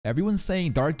Everyone's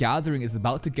saying Dark Gathering is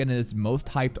about to get in its most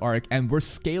hyped arc, and we're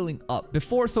scaling up.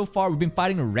 Before, so far, we've been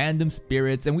fighting random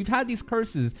spirits, and we've had these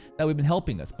curses that we've been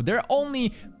helping us. But they're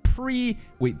only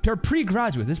they're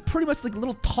pre-graduates. It's pretty much like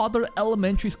little toddler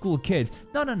elementary school kids.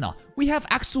 No. We have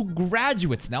actual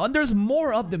graduates now, and there's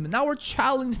more of them. And now we're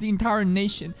challenging the entire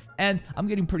nation. And I'm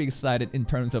getting pretty excited in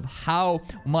terms of how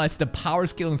much the power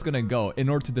scaling is gonna go in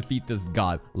order to defeat this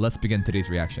god. Let's begin today's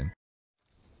reaction.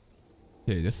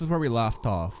 Okay, this is where we left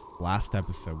off last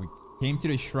episode. We came to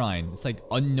the shrine. It's like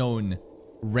unknown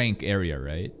rank area,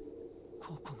 right?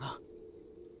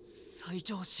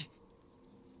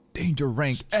 Danger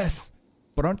rank S.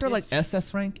 But aren't there like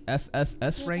SS rank,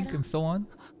 SSS rank, and so on?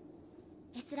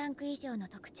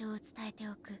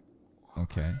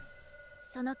 Okay.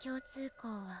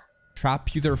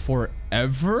 Trap you there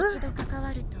forever?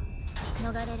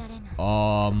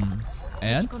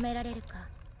 And?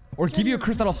 Or give you a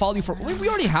curse that'll follow you for... We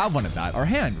already have one of that. Our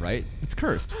hand, right? It's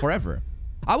cursed forever.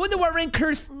 I wonder what rank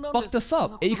curse fucked us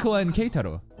up. Eiko and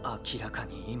Keitaro.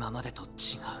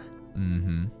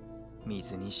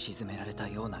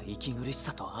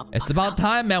 It's about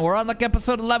time, man. We're on like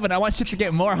episode 11. I want shit to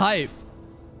get more hype.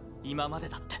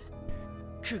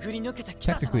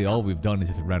 Technically, all we've done is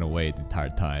just run away the entire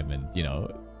time. And, you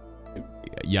know,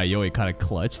 Yayoi kind of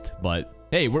clutched. But,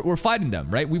 hey, we're fighting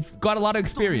them, right? We've got a lot of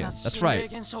experience. That's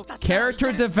right.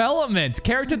 Character development.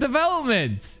 Character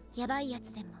development. But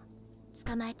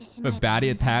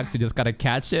baddie attacks, we just gotta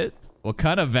catch it. What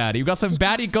kind of baddie? You got some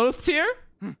baddie ghosts here?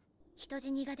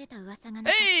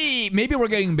 Hey, maybe we're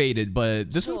getting baited,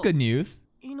 but this is good news.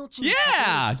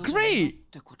 Yeah, great.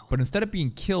 But instead of being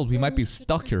killed, we might be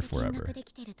stuck here forever.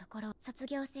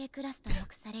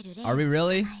 Are we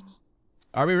really?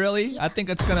 Are we really? I think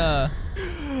it's gonna...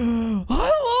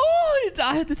 Hello!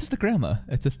 It's just the grandma.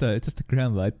 It's just the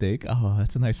grandma, I think. Oh,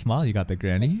 that's a nice smile you got there,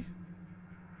 Granny.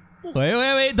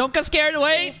 Wait. Don't get scared.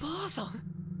 Wait.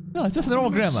 No, it's just a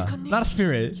normal grandma. Not a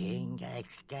spirit.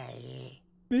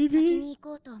 Maybe?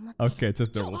 Okay, it's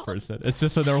just a normal person. It's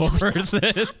just a normal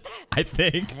person. I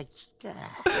think.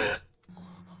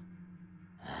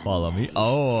 Follow me.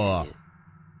 Oh.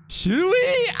 Should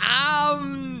we?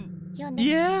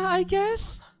 Yeah, I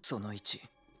guess.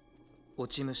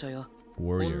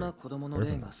 Warrior.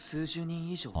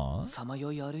 Huh?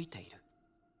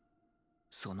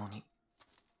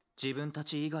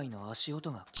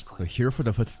 So here for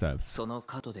the footsteps.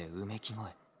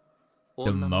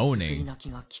 The moaning.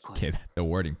 Okay, the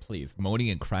wording, please. Moaning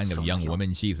and crying of young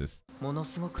women. Jesus.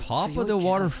 Top of the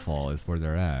waterfall is where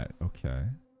they're at. Okay.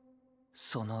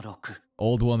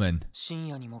 Old woman.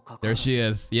 There she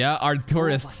is. Yeah, our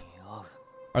tourist.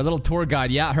 Our little tour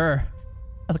guide. Yeah, her.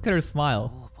 Look at her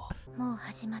smile.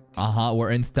 We're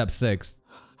in step 6.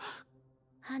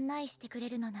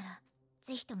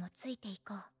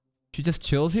 She just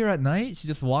chills here at night? She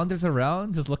just wanders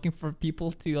around, just looking for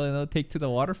people to, you know, take to the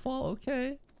waterfall?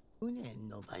 Okay.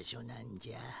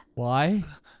 Why?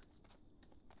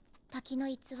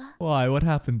 Why? What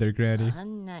happened there, Granny?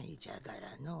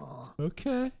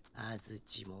 Okay.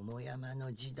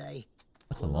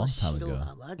 That's a long time ago.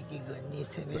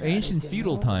 For ancient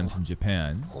feudal times in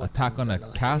Japan, attack on a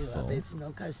castle.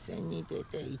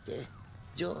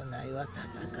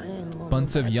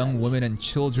 Bunch of young women and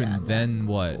children, then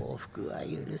what?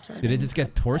 Did it just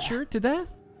get tortured to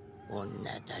death?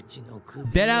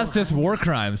 Deadass just war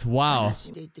crimes. Wow.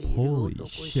 Holy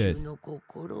shit.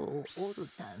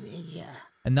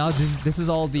 And now this is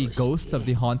all the ghosts of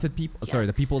the haunted people. Sorry,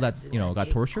 the people that, you know, got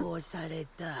tortured?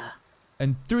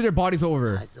 And threw their bodies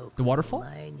over the waterfall?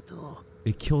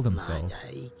 They killed themselves.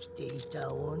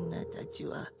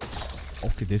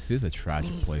 Okay, this is a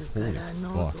tragic place. Holy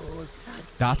fuck.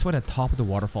 That's why the top of the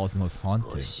waterfall is the most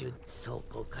haunted.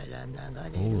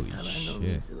 Holy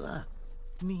shit.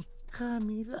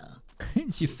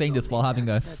 She's saying this while having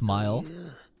a smile.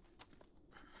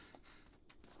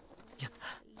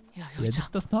 Yeah, this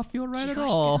does not feel right at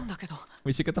all.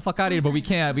 We should get the fuck out of here, but we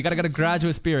can't. We gotta get a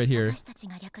graduate spirit here.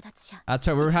 That's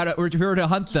right, we're here to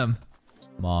hunt them.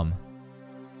 Mom.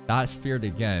 That spirit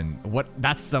again. What?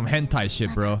 That's some hentai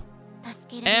shit, bro.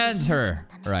 And her.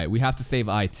 Alright, we have to save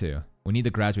I too. We need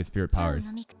the graduate spirit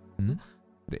powers.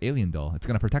 The alien doll. It's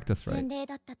gonna protect us, right?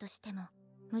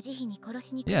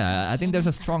 Yeah, I think there's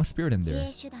a strong spirit in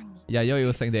there. Yeah, Yo-Yo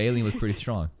was saying the alien was pretty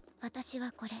strong.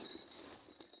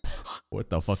 What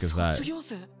the fuck is that?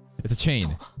 It's a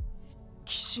chain.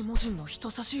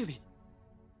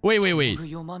 Wait.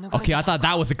 Okay, I thought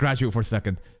that was a graduate for a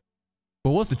second.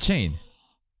 But what's the chain?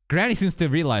 Granny seems to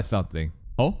realize something.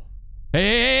 Oh?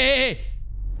 Hey!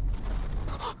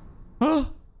 Huh?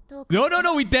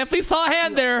 No, we definitely saw a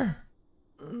hand there.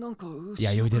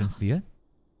 Yeah, you didn't see it?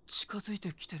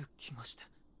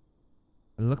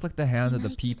 It looked like the hand of the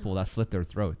people that slit their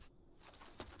throats.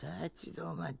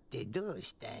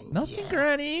 Nothing,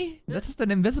 Granny. That's just an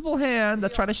invisible hand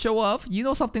that tried to show off. You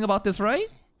know something about this, right?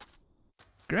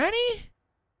 Granny?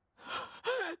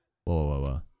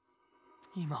 Whoa.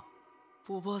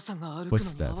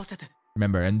 Footsteps.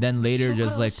 Remember, and then later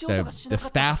there's like the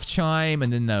staff chime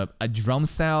and then a drum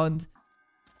sound.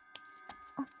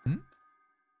 Hmm?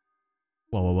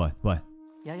 Whoa, what?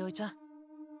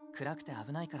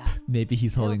 Maybe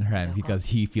he's holding her hand because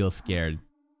he feels scared.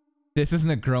 This isn't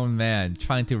a grown man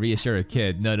trying to reassure a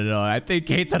kid. No. I think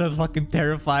Keitaro's fucking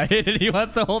terrified and he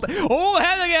wants to hold... Oh,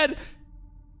 hand again!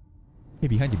 Hey,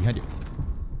 behind you.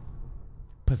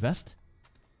 Possessed?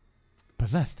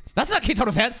 That's not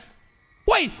Keitaro's hand!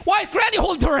 Wait! Why is Granny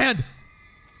holding to her hand?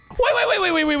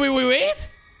 Wait!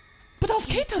 But that was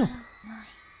Keitaro!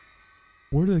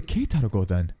 Where did Keitaro go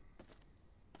then?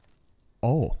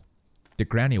 Oh. The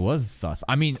Granny was sus.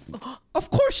 I mean, of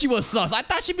course she was sus. I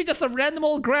thought she'd be just a random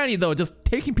old Granny though, just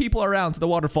taking people around to the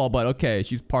waterfall, but okay,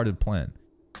 she's part of the plan.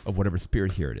 Of whatever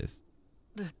spirit here it is.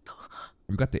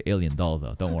 We got the alien doll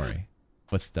though, don't worry.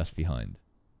 Footsteps behind.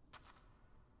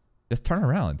 Just turn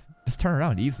around.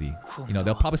 Easy. You know,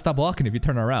 they'll probably stop walking if you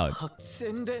turn around.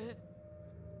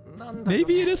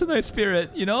 Maybe it is a nice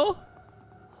spirit, you know?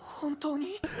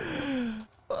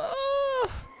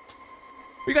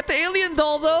 We got the alien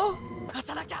doll though.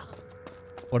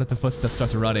 What if the footsteps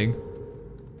start running?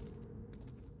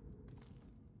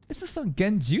 This is some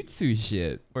genjutsu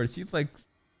shit. Where she's like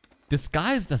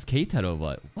disguised as Keitaro,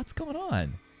 but what's going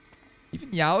on?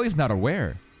 Even Yaoi's not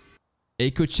aware.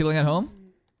 Eiko chilling at home?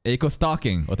 Eiko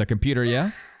stalking with a computer,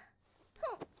 yeah?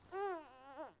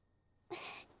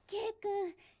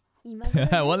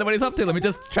 I wonder what he's up to. Let me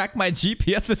just track my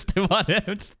GPS system on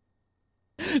him.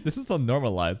 This is so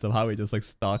normalized of how we just like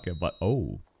stalk him, but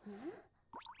oh.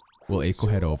 Will Eiko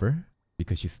head over?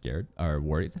 Because she's scared or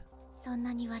worried?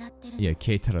 Yeah,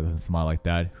 Keitaro doesn't smile like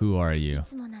that. Who are you?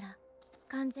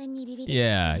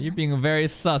 Yeah, you're being very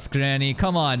sus, Granny.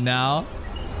 Come on now.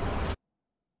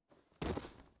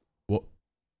 What?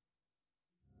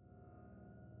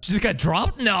 She just got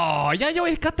dropped? No! Yeah,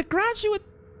 yo, got the graduate,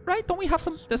 right? Don't we have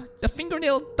some the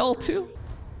fingernail doll too?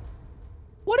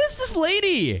 What is this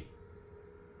lady?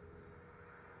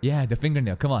 Yeah, the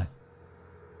fingernail. Come on.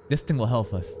 This thing will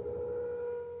help us.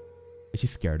 Is she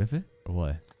scared of it? Or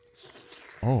what?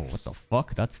 Oh, what the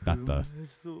fuck? That's not the...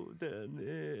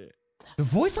 The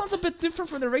voice sounds a bit different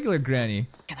from the regular Granny.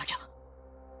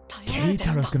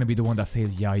 Keitaro's gonna be the one that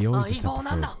saved Yayoi this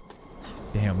episode.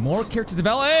 Damn, more character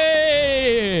development.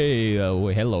 Hey!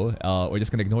 Wait, hello. We're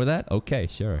just gonna ignore that? Okay,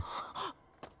 sure.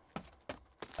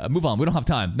 Move on. We don't have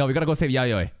time. No, we gotta go save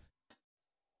Yayoi.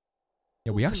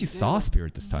 Yeah, we actually saw a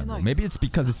spirit this time though. Maybe it's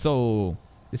because it's so...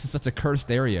 This is such a cursed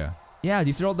area. Yeah,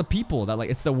 these are all the people that like...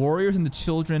 It's the warriors and the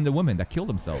children and the women that kill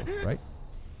themselves, right?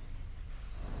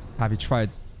 Have you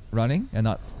tried running and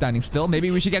not standing still?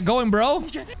 Maybe we should get going, bro!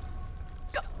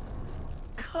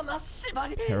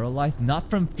 Paralyzed? Not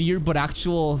from fear, but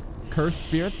actual cursed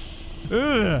spirits?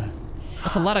 Ugh!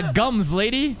 That's a lot of gums,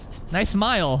 lady! Nice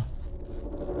smile.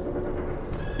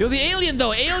 Yo, the alien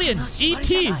though! Alien!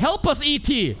 E.T. Help us,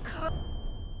 E.T.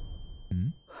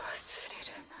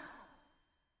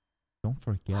 Don't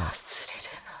forget.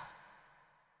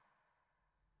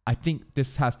 I think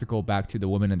this has to go back to the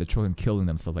women and the children killing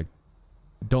themselves. Like,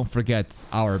 don't forget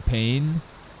our pain.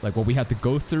 Like what we had to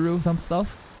go through, some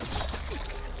stuff.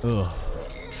 Ugh.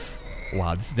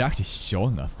 Wow, this is actually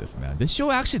showing us this, man. This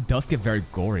show actually does get very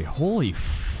gory. Holy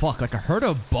fuck, like a herd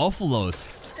of buffaloes.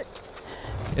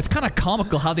 It's kind of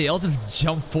comical how they all just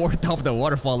jump forth off the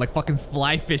waterfall like fucking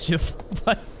fly fishes.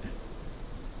 But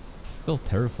still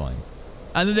terrifying.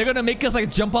 And then they're gonna make us like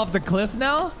jump off the cliff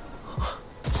now?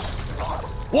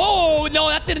 Whoa! No,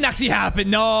 that didn't actually happen.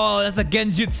 No, that's a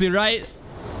genjutsu, right?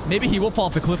 Maybe he will fall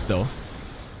off the cliff though.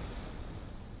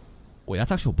 Wait,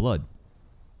 that's actual blood.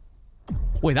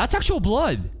 Wait, that's actual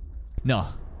blood. No.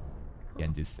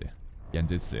 Genjutsu.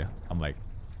 Genjutsu. I'm like,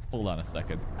 hold on a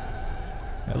second.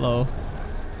 Hello.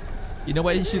 You know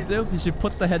what you should do? You should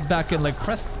put the head back in, like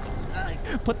press.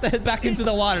 Put the head back into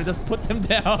the water. Just put them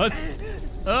down.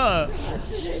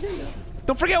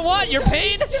 Don't forget what? Your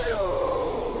pain?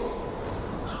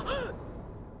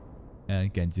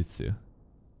 And genjutsu.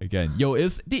 Again. Yo,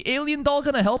 is the alien doll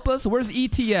gonna help us? Where's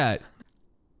E.T. at?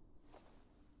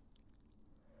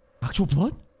 Actual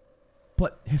blood?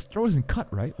 But his throat isn't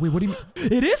cut, right? Wait, what do you mean?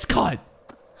 It is cut!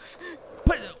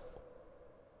 But...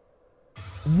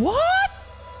 What?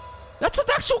 That's an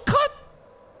actual cut?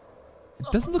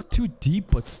 It doesn't look too deep,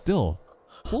 but still.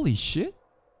 Holy shit.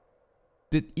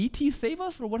 Did E.T. save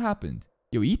us or what happened?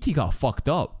 Yo, E.T. got fucked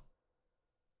up.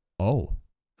 Oh.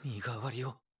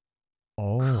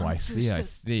 Oh, I see, I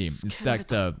see. It's like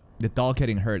the dog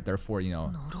getting hurt, therefore, you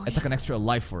know, it's like an extra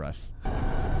life for us.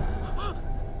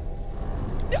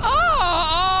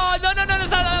 Oh, no, no, no, no, no,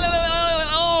 no, no, no,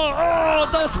 oh,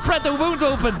 don't spread the wound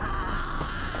open.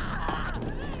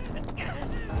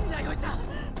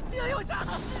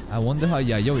 I wonder how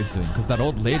Yayoi is doing, because that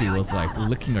old lady was like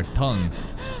licking her tongue.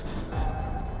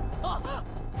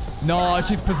 No,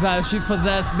 she's possessed, she's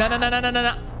possessed. No, no, no, no, no, no,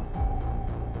 no.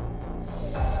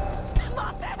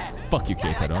 Fuck you,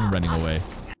 Keitaro, I'm running away.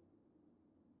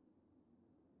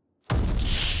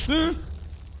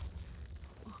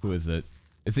 Who is it?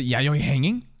 Is it Yayoi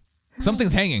hanging?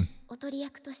 Something's hanging.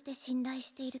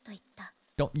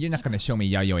 Don't, you're not gonna show me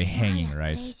Yayoi hanging,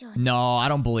 right? No, I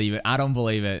don't believe it. I don't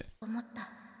believe it.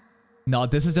 No,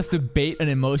 this is just to bait an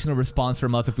emotional response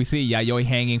from us if we see Yayoi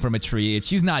hanging from a tree. If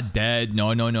she's not dead,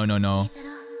 no, no, no, no, no.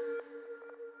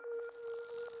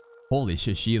 Holy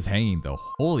shit, she is hanging though.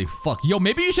 Holy fuck. Yo,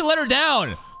 maybe you should let her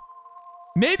down.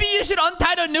 Maybe you should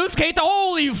untie the noose, Kate.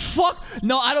 Holy fuck.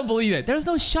 No, I don't believe it. There's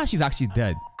no shot she's actually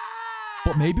dead.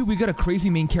 But maybe we got a crazy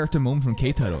main character moment from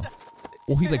Keitaro.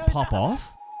 Will he like pop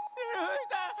off?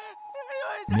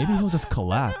 Maybe he'll just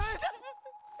collapse.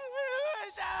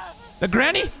 The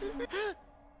granny?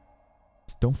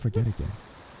 Just don't forget again.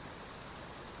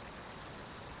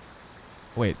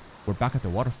 Wait, we're back at the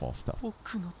waterfall stuff.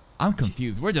 I'm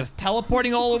confused. We're just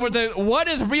teleporting all over the... What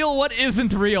is real? What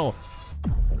isn't real?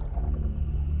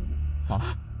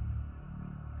 Huh?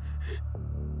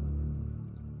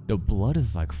 The blood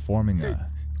is like forming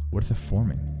a... What is it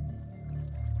forming?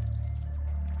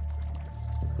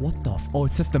 What the f... Oh,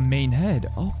 it's just the main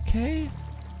head. Okay.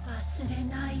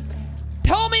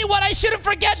 Tell me what I shouldn't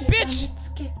forget, bitch!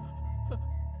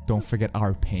 Don't forget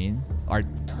our pain. Our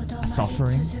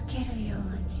suffering.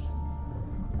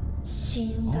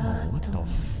 Oh, what the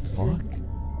fuck?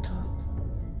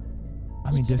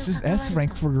 I mean, this is S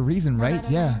rank for a reason, right?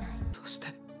 Yeah.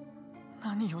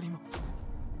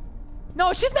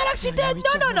 No, she's not actually dead.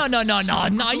 No, no, no, no, no, no,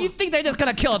 no. You think they're just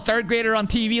gonna kill a third grader on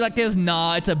TV like this?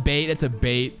 Nah, it's a bait. It's a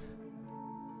bait.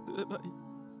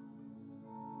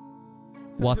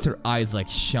 Watch her eyes like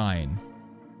shine.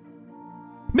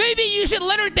 Maybe you should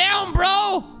let her down,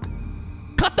 bro.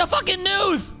 Cut the fucking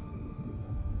news.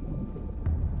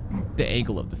 The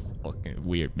angle of this is fucking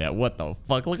weird, man. What the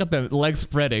fuck? Look at the legs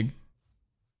spreading.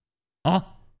 Huh?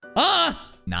 Ah!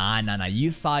 Nah, nah, nah. You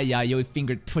saw Yayoi's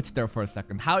finger twitch there for a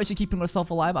second. How is she keeping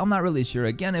herself alive? I'm not really sure.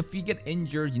 Again, if you get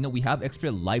injured, you know, we have extra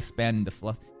lifespan in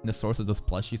the source of those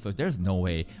plushies, so there's no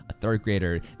way a third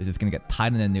grader is just gonna get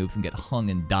tied in the noose and get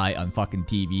hung and die on fucking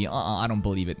TV. I don't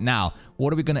believe it. Now,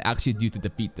 what are we gonna actually do to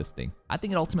defeat this thing? I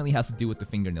think it ultimately has to do with the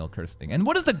fingernail curse thing. And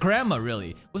what is the grandma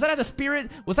really? Was that as a spirit?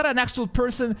 Was that an actual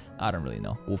person? I don't really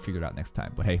know. We'll figure it out next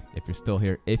time. But hey, if you're still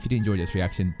here, if you did enjoy this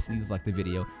reaction, please like the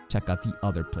video. Check out the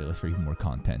other playlist for even more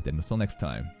content. And until next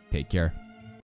time, take care.